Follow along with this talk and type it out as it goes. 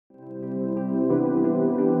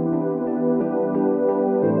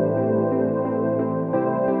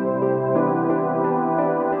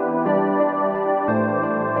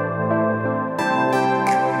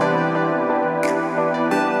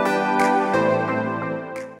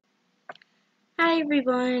Hi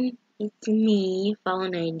everyone, it's me,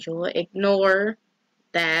 Fallen Angel. Ignore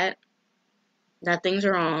that. Nothing's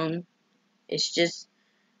wrong. It's just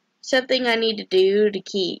something I need to do to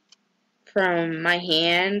keep from my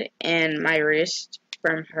hand and my wrist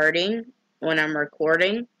from hurting when I'm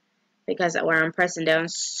recording. Because when I'm pressing down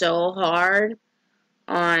so hard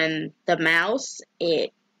on the mouse,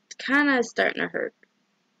 it kind of starting to hurt.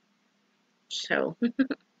 So,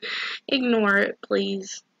 ignore it,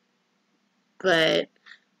 please. But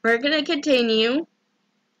we're going to continue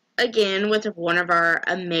again with one of our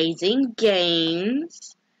amazing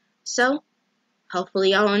games. So,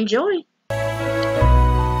 hopefully y'all enjoy.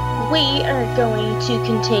 We are going to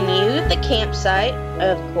continue the campsite,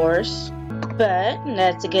 of course. But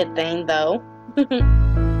that's a good thing though.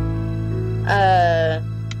 I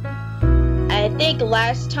think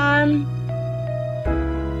last time,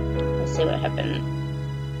 let's see what happened.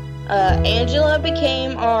 Angela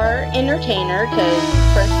became our entertainer because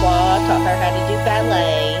first of all I taught her how to do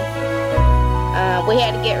ballet. We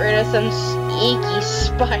had to get rid of some sneaky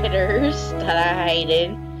spiders that I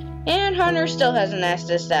hated, and Hunter still hasn't asked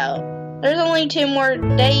us out. There's only 2 more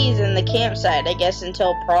days in the campsite, I guess,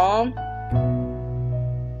 until prom,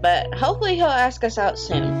 but hopefully he'll ask us out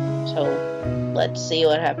soon. So let's see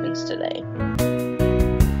what happens today.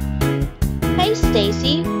 Hey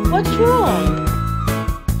Stacy, what's wrong?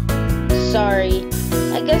 Sorry,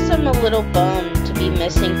 I guess I'm a little bummed to be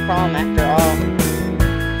missing prom after all.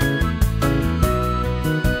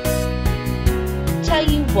 Tell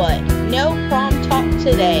you what, no prom talk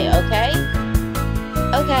today, okay?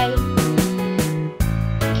 Okay.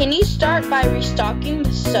 Can you start by restocking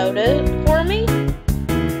the soda for me?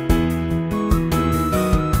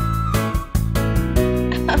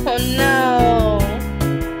 Oh no.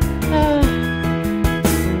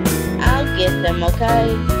 I'll get them,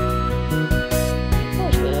 okay?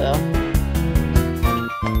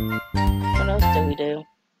 What else do we do?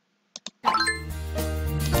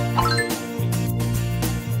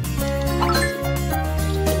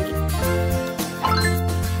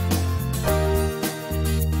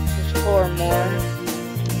 There's 4 more.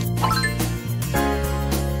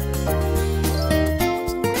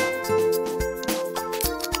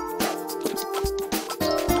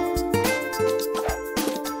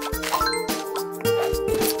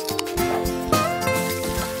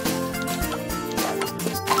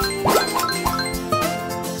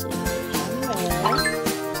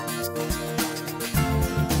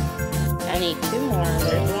 I need 2 more.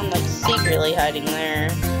 There's one like secretly hiding there.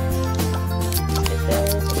 Get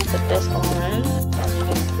this. Let's put this on.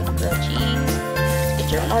 Get some grilled cheese.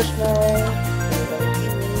 Get your marshmallow.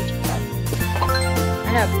 I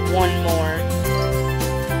have 1 more.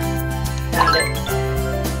 Found it.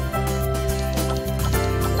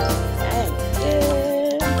 And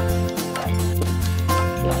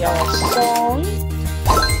give y'all a song.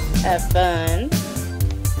 Have fun.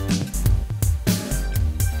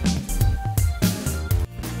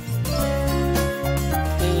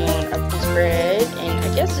 Bread, and I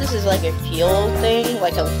guess this is like a fuel thing,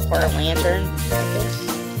 like for a lantern, I guess.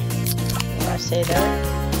 When I say that.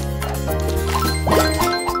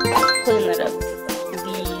 Clean that up,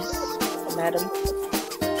 please, madam.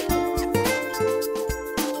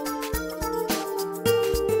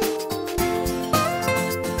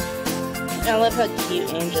 I love how cute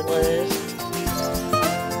Angela is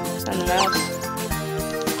on the mouse.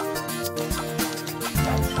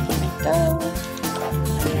 There we go.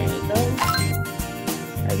 There you go.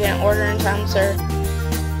 Are you gonna order in time, sir?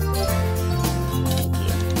 Thank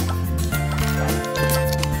you.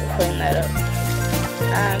 We'll clean that up.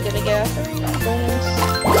 I'm gonna get a 3 bonus.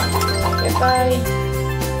 Goodbye.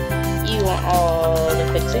 You want all the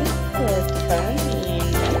fixing? That's fine.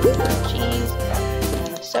 And you want cheese, you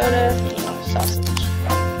want a soda, and you want a sausage.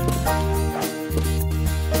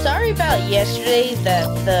 Sorry about yesterday that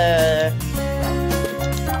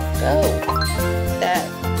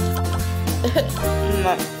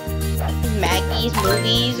Maggie's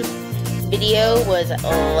Movies video was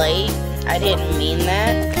late. I didn't mean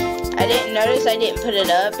that. I didn't notice I didn't put it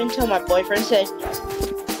up until my boyfriend said,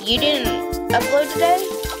 "You didn't upload today?"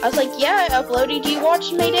 I was like, "Yeah, I uploaded. You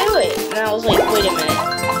watched me do it." And I was like, "Wait a minute."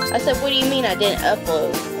 I said, "What do you mean I didn't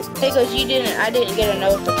upload?" He goes, I didn't get a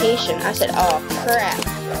notification." I said, "Oh, crap."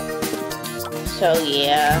 So,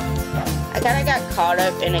 yeah. I kind of got caught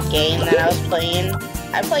up in a game that I was playing.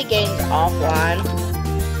 I play games offline.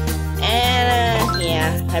 And,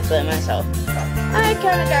 yeah, I blame myself. I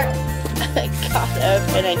kind of got caught up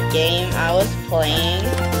in a game I was playing.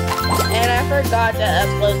 And I forgot to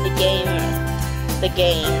upload the game.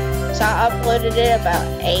 So I uploaded it about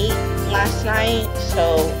 8 last night,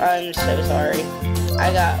 so I'm so sorry.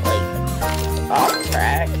 I got, like, off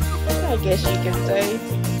track, I guess you could say.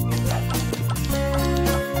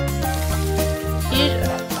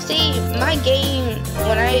 See, my game,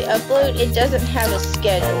 when I upload, it doesn't have a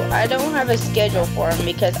schedule. I don't have a schedule for them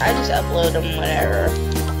because I just upload them whenever.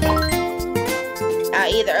 I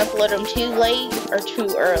either upload them too late or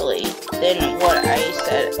too early than what I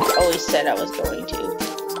always said I was going to.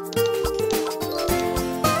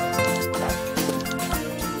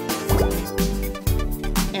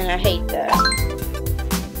 And I hate that.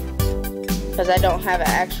 Because I don't have an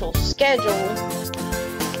actual schedule,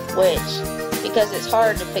 because it's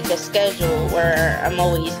hard to pick a schedule where I'm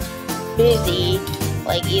always busy,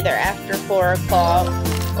 like either after 4 o'clock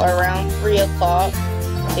or around 3 o'clock,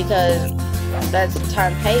 because that's the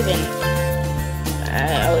time Haven,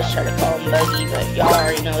 I always try to call him Buggy, but y'all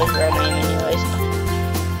already know his real name anyways.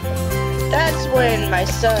 That's when my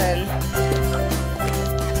son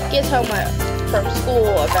gets home from school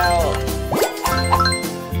about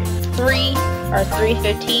 3 or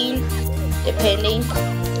 3:15, depending.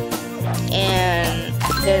 And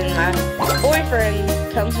then my boyfriend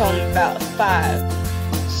comes home about 5.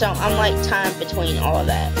 So I'm like time between all of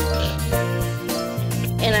that.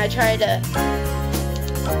 And I try to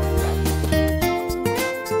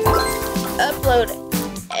upload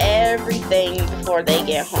everything before they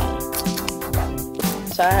get home,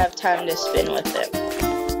 so I have time to spend with them.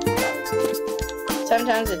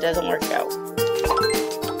 Sometimes it doesn't work out.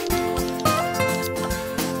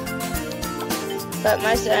 But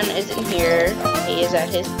my son isn't here. He is at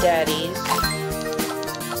his daddy's.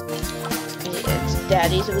 It's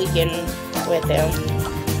daddy's weekend with him.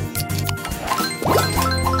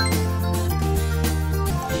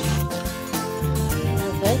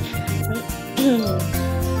 Okay.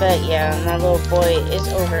 But yeah, my little boy is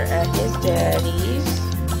over at his daddy's,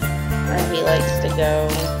 where he likes to go.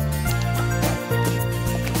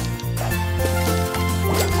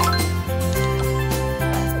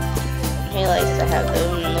 He likes to have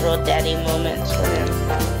those little daddy moments with him.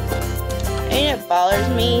 And it bothers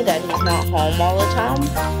me that he's not home all the time.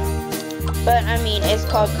 But I mean, it's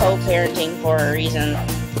called co-parenting for a reason.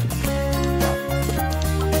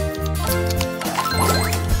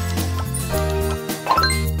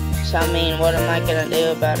 So I mean, what am I gonna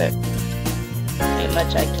do about it? Ain't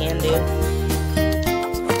much I can do.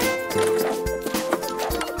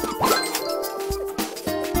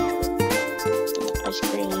 Ice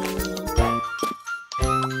cream.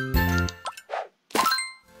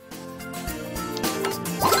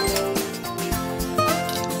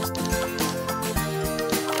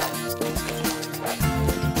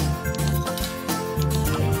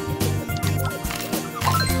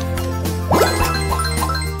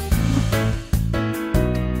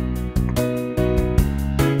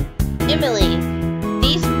 Emily,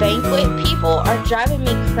 these banquet people are driving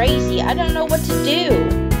me crazy. I don't know what to do.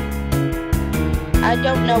 I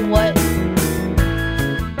don't know what...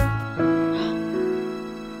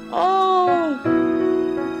 Oh...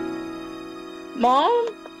 Mom?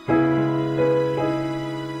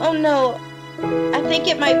 Oh no, I think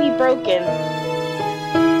it might be broken.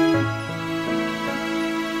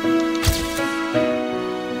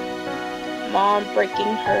 Mom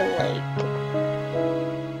breaking her leg.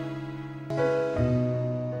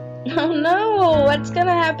 Oh no, what's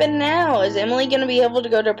gonna happen now? Is Emily gonna be able to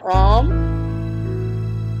go to prom?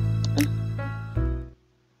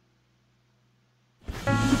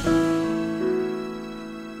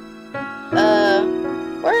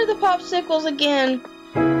 Where are the popsicles again?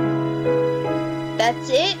 That's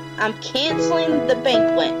it? I'm canceling the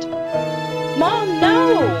banquet. Mom,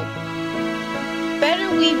 no!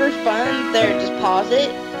 Better we refund their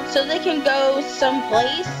deposit so they can go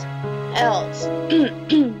someplace else.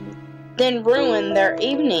 Then ruin their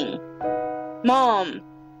evening. Mom,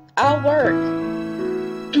 I'll work.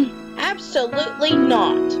 Absolutely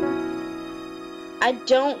not. I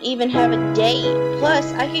don't even have a date.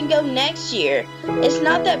 Plus, I can go next year. It's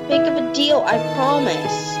not that big of a deal, I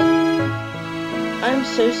promise. I'm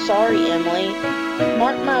so sorry, Emily.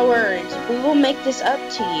 Mark my words, we will make this up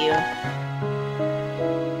to you.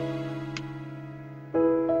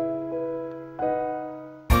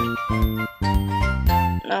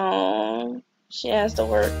 No, she has to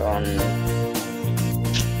work on...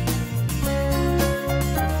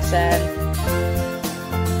 Sad.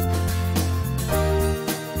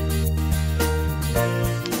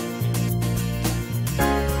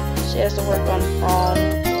 She has to work on prom.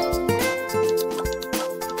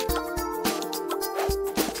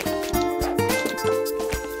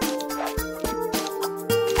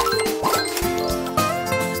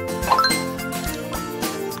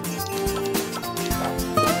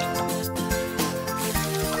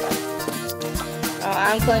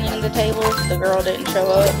 I'm cleaning the tables, the girl didn't show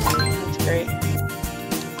up. That's great.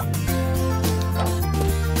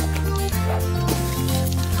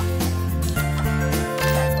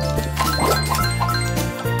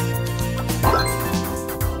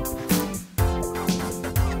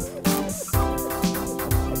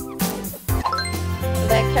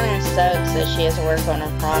 That kind of sucks that she has to work on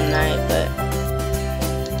her prom night, but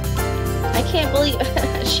I can't believe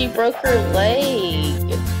she broke her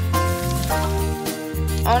leg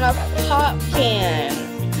on a pop can.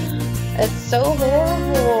 It's so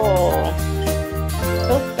horrible.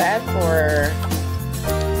 So bad for her.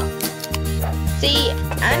 See,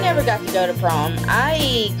 I never got to go to prom.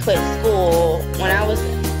 I quit school when I was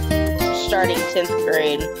starting 10th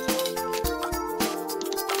grade.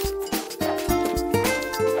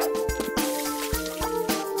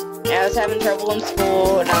 I was having trouble in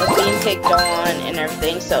school and I was being picked on and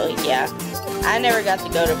everything, so yeah, I never got to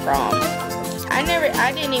go to prom. I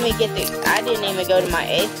didn't even go to my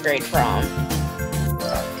 8th grade prom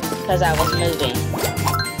because I was moving.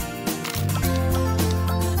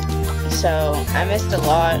 So I missed a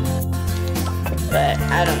lot, but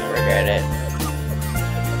I don't regret it.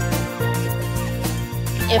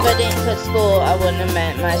 If I didn't quit school, I wouldn't have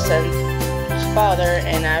met my son's father,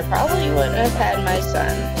 and I probably wouldn't have had my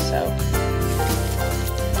son. So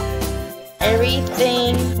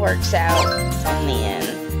everything works out in the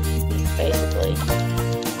end, basically.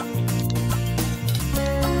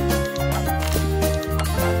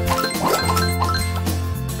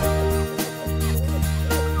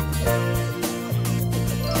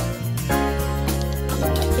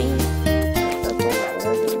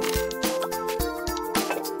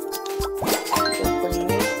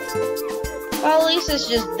 Well, at least it's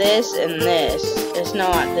just this and this. It's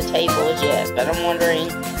not the tables yet, but I'm wondering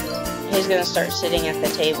who's gonna start sitting at the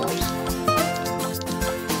tables.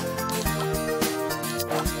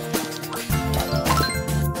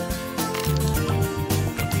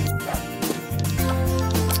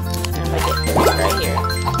 I'm gonna get this right here.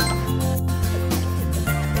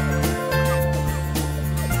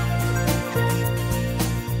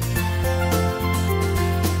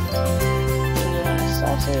 And you want a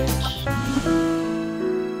sausage?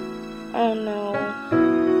 Oh no.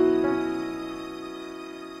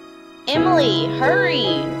 Emily,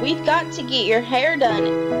 hurry! We've got to get your hair done.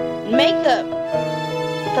 Makeup,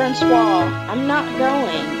 Francois. I'm not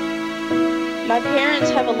going. My parents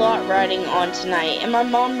have a lot riding on tonight, and my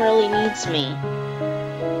mom really needs me.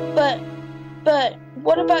 But,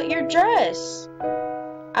 what about your dress?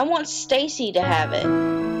 I want Stacy to have it.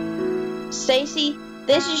 Stacy,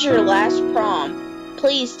 this is your last prom.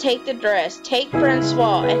 Please take the dress, take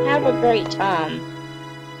Francois, and have a great time.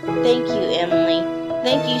 Thank you, Emily.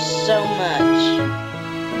 Thank you so much.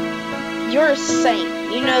 You're a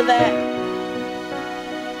saint. You know that?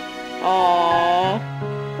 Aww.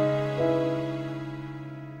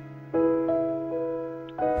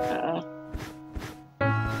 Uh-oh.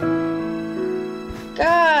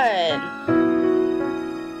 God.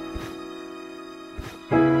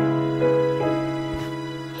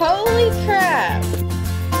 Holy crap.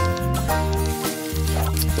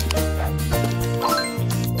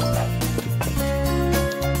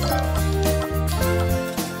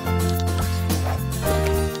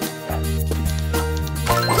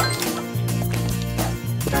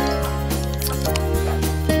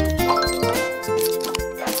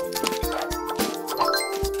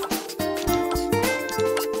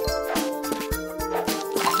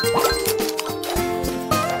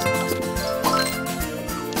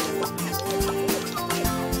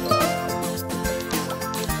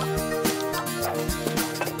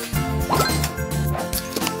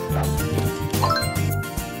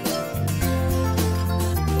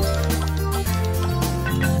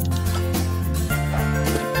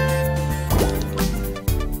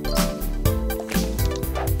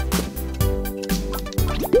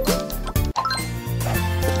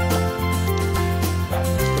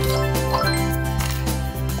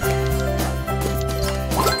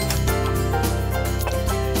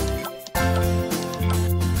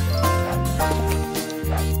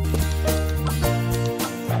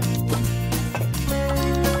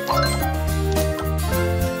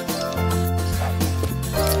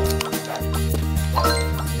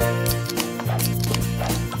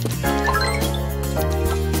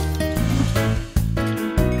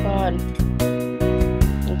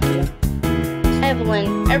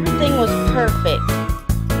 Everything was perfect.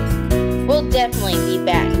 We'll definitely be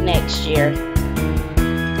back next year.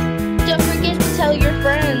 Don't forget to tell your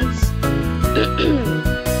friends.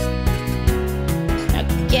 Now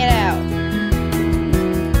get out.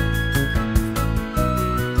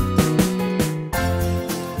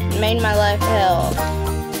 made my life hell.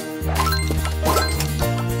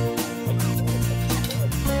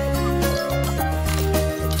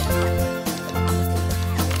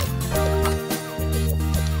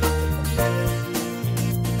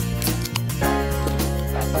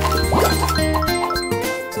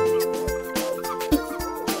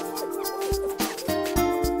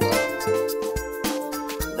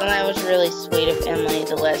 That was really sweet of Emily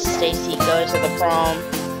to let Stacy go to the prom.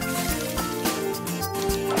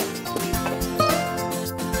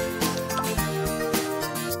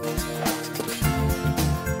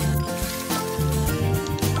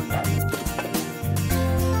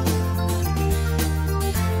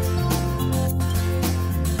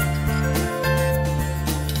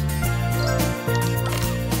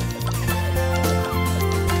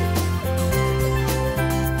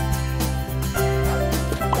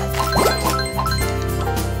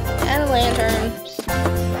 Lanterns.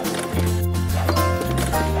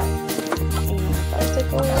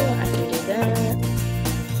 Bicycle, I can do that.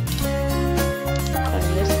 Clean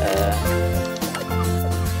this up.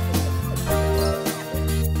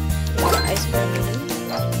 You want ice cream?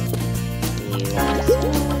 You want a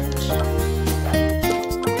sandwich?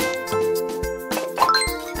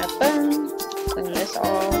 Have fun. Clean this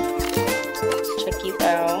off. Check you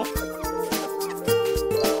out.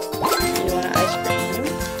 You want an ice cream?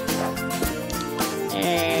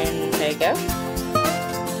 And there you go.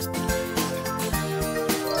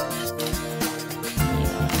 You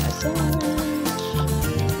want a sandwich.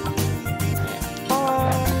 And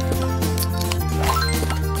pop.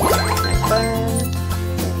 Have fun.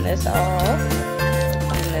 Clean this off.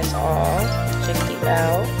 Clean this off. Check you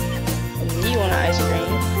out. And you want an ice cream.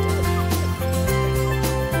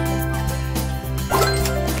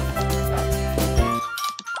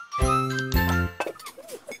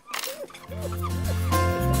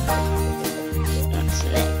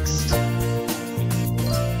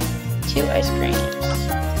 Two ice creams.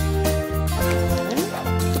 1,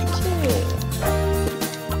 2, 3.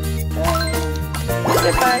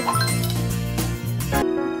 Goodbye.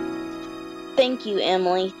 Thank you,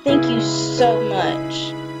 Emily. Thank you so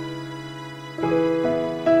much.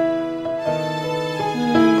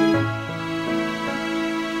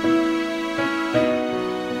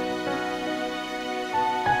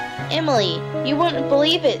 Emily, you wouldn't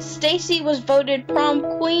believe it. Stacy was voted prom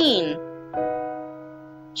queen.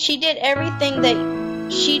 She did everything that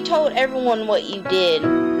she told everyone what you did.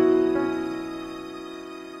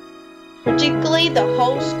 Particularly the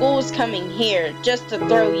whole school is coming here just to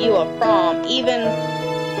throw you a prom. Even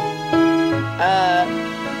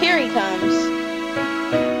here he comes.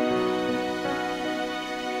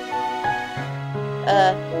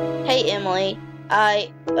 Hey Emily,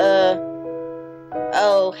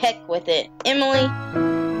 oh heck with it. Emily,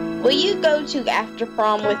 will you go to after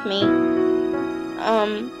prom with me?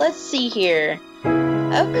 Let's see here.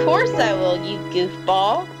 Of course I will, you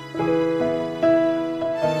goofball.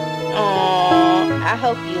 Aww, I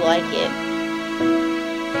hope you like it.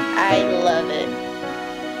 I love it.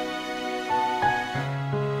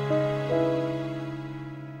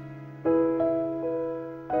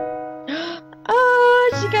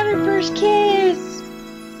 Oh, she got her first kiss.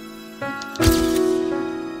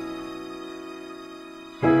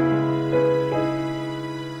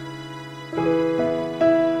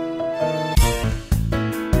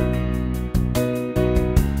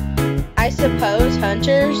 I suppose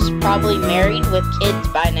Hunter's probably married with kids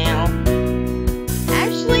by now.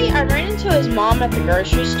 Actually, I ran into his mom at the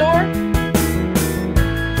grocery store.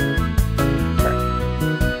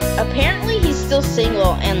 Apparently, he's still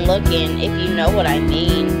single and looking, if you know what I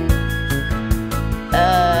mean.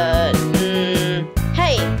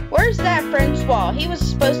 Hey, where's that Francois? He was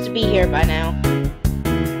supposed to be here by now.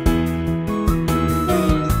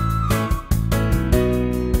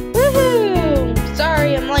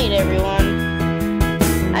 Sorry I'm late, everyone.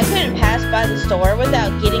 I couldn't pass by the store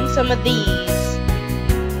without getting some of these.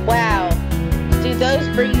 Wow, do those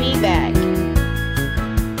bring me back?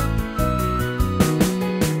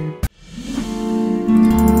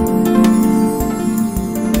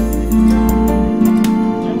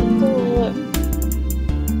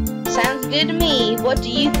 Sounds good to me. What do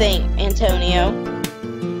you think, Antonio?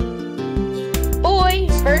 Boy,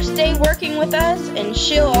 first day working with us, and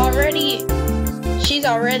she's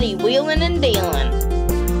already wheeling and dealing.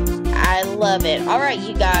 I love it. Alright,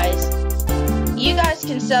 you guys. You guys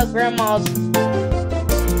can sell Grandma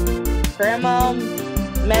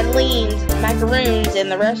Madeline's macaroons in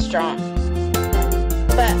the restaurant.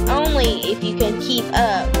 But only if you can keep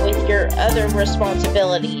up with your other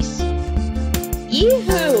responsibilities.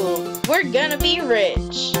 Yoo-hoo! We're gonna be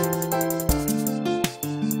rich.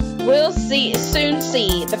 We'll soon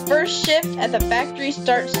see. The first shift at the factory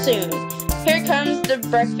starts soon. Here comes the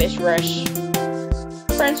breakfast rush.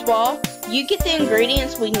 Francois, you get the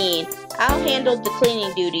ingredients we need. I'll handle the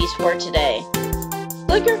cleaning duties for today.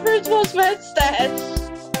 Look at Francois' mustache.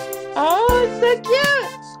 Oh, it's so cute.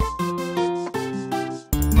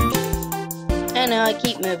 I know, I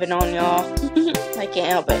keep moving on, y'all. I can't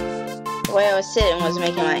help it. The way I was sitting was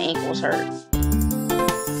making my ankles hurt.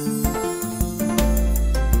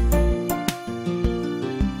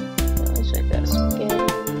 Looks like that's good.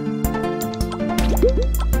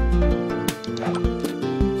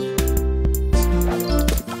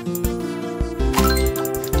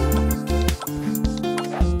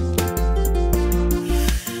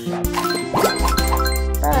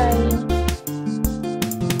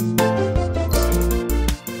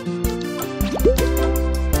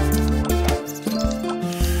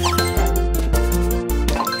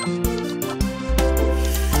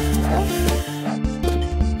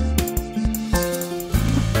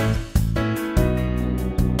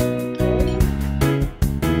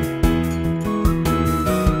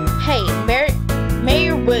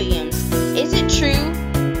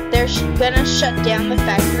 Gonna shut down the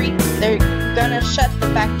factory. They're gonna shut the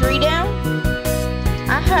factory down.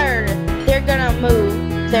 I heard they're gonna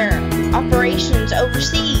move their operations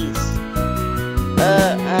overseas.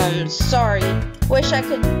 Sorry. Wish I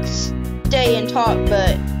could stay and talk,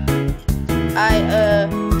 but I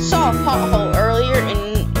saw a pothole earlier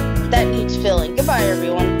and that needs filling. Goodbye,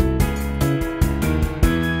 everyone.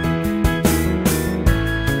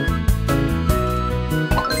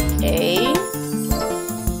 Okay.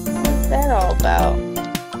 That all about?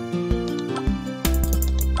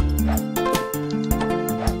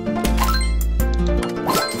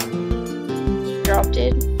 Dropped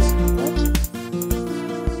it?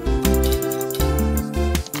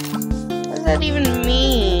 What does that even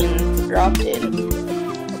mean? Dropped it.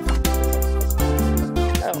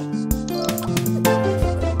 Oh.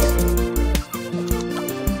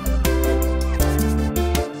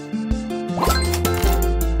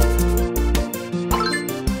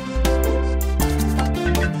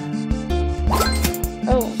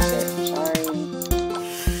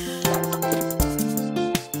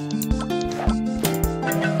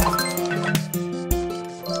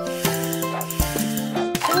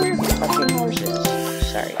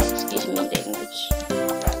 Sorry, excuse me, language.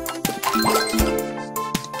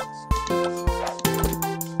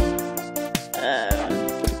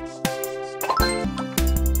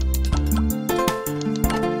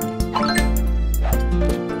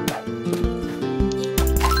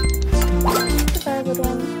 Goodbye, good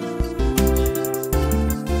one.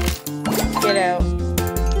 Get out.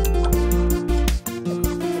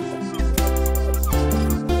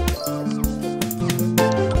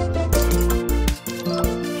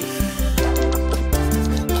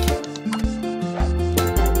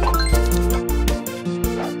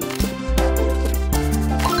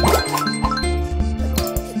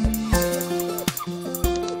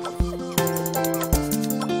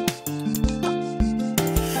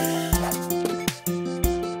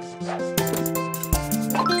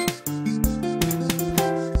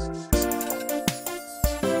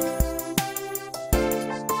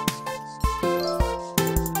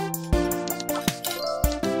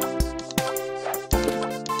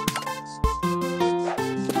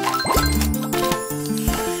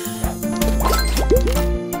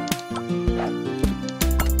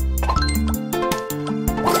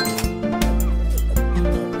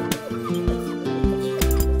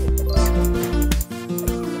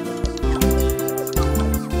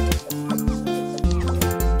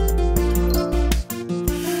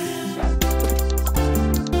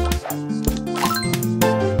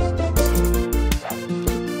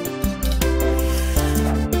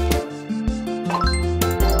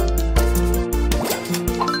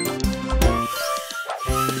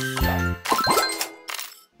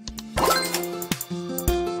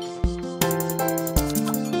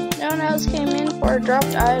 No one else came in for a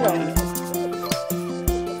dropped item.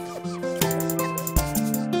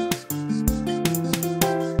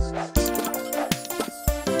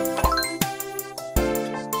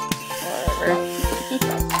 Whatever.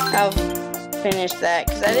 I'll finish that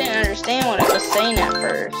because I didn't understand what it was saying at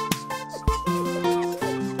first.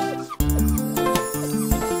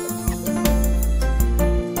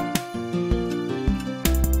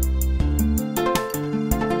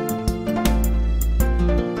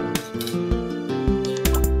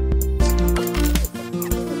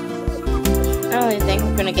 I don't even think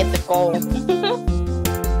we're gonna get the goal.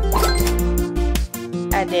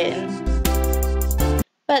 I didn't.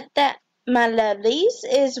 But that my lovelies,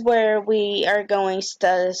 is where we are going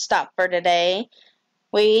to stop for today.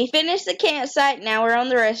 We finished the campsite, now we're on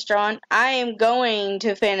the restaurant. I am going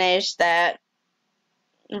to finish that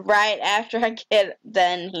right after I get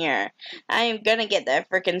done here. I am gonna get that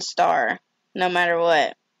freaking star, no matter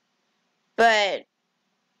what. But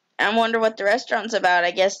I wonder what the restaurant's about.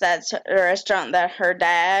 I guess that's the restaurant that her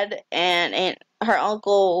dad and her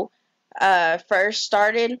uncle first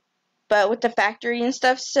started. But with the factory and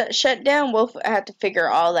stuff shut down, we'll have to figure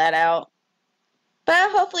all that out.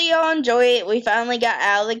 But hopefully y'all enjoy it. We finally got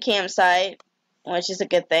out of the campsite, which is a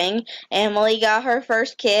good thing. Emily got her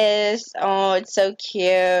first kiss. Oh, it's so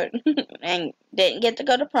cute. And didn't get to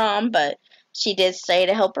go to prom, but she did stay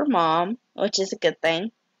to help her mom, which is a good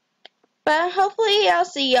thing. But hopefully I'll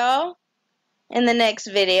see y'all in the next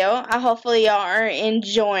video. Hopefully y'all are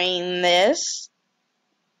enjoying this.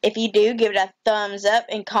 If you do, give it a thumbs up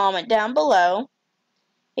and comment down below.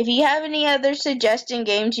 If you have any other suggestion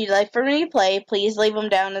games you'd like for me to play, please leave them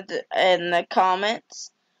down in the comments.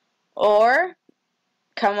 Or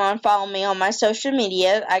come on, follow me on my social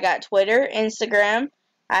media. I got Twitter, Instagram.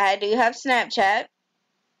 I do have Snapchat.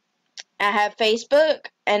 I have Facebook,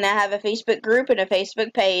 and I have a Facebook group and a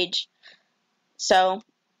Facebook page. So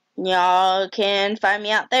y'all can find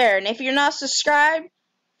me out there. And if you're not subscribed,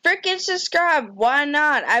 freaking subscribe. Why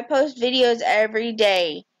not? I post videos every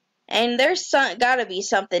day. And there's gotta be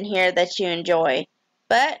something here that you enjoy.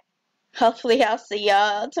 But hopefully I'll see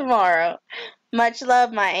y'all tomorrow. Much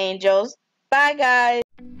love, my angels. Bye, guys.